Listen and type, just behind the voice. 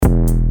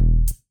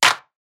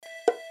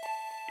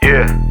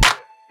Yeah,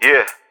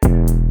 yeah,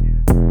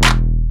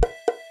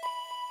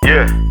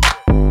 yeah,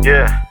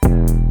 yeah.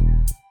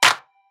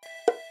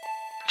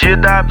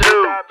 DW,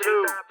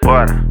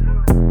 bora,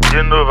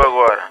 de novo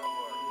agora.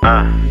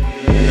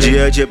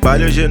 Dia de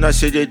baile hoje na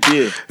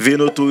CDD. Vi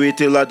no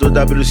Twitter lá do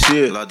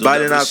WC.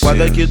 Baile na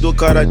quadra aqui do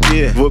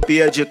Karatê. Vou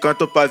pia de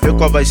canto pra ver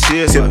qual vai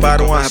ser.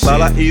 Separa umas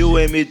balas e o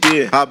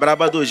MD. A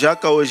braba do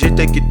Jaca hoje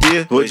tem que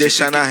ter. Vou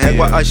deixar na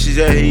régua a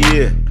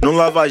XRE. No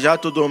Lava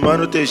Jato do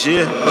Mano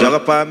TG. Joga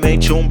pra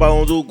mente um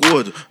balão do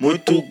gordo.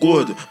 Muito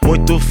gordo,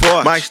 muito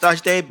forte. Mais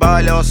tarde tem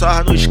baile, ó,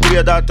 sarra nos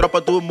cria da tropa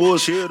do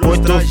moço.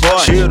 Muito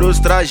forte, cheiroso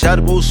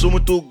trajado, bolso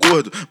muito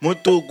gordo,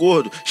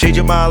 cheio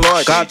de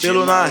malote.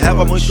 Cabelo na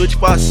régua, muito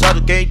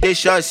disfarçado. Quem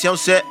deixa assim é o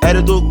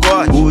sério do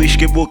corte.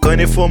 Uísque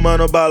bucando e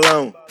fumando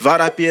balão.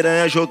 Vara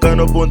piranha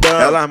jogando bundão.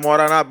 Elas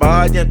moram na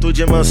barra dentro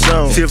de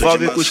mansão. Se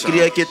envolve com os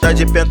cria que tá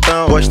de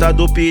pentão. Gosta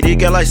do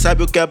perigo, elas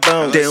sabem o que é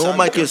bom. Tem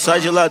uma que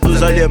sai de lá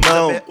dos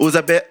alemão.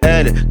 Usa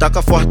BL,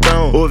 taca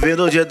fortão.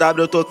 Ouvindo o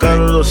DW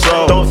tocando no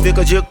sol. Então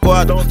fica de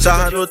cota,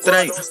 sarra no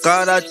trem.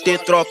 Karatê,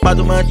 tropa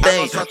do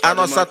mantém. A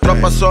nossa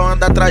tropa só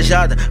anda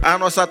trajada. A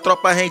nossa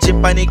tropa rende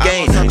pra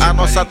ninguém. A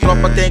nossa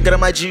tropa tem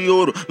grama de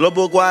ouro.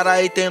 Lobo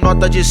Guará e tem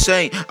nota de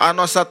 100. A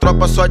nossa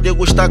tropa só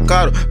degusta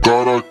caro.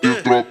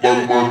 Karatê, tropa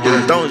do mantém.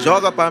 Então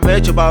joga pra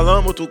mente o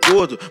balão muito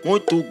gordo,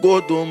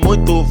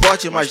 muito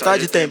forte. Mais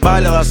tarde tem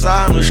baile, ela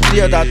sarra nos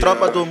cria da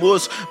tropa do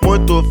moço.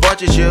 Muito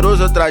forte,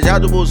 cheiroso,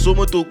 trajado, bolso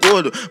muito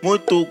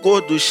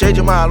gordo, cheio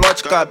de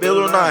malote.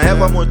 Cabelo na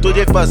régua, muito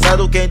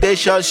disfarçado, quem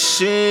deixa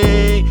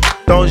assim.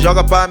 Então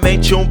joga pra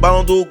mente um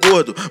balão do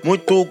gordo,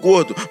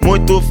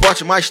 muito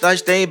forte. Mais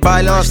tarde tem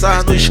baile, ela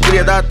sarra nos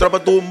cria da tropa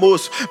do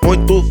moço.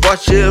 Muito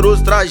forte,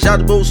 cheiroso,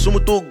 trajado, bolso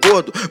muito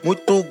gordo,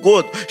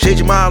 cheio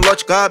de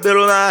malote.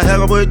 Cabelo na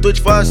régua, muito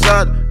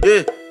disfarçado.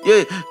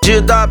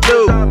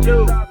 DW.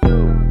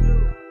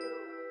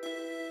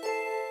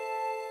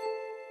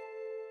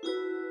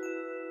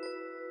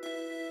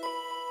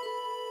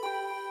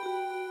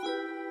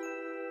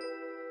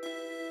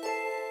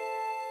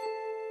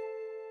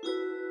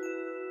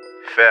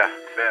 Fé.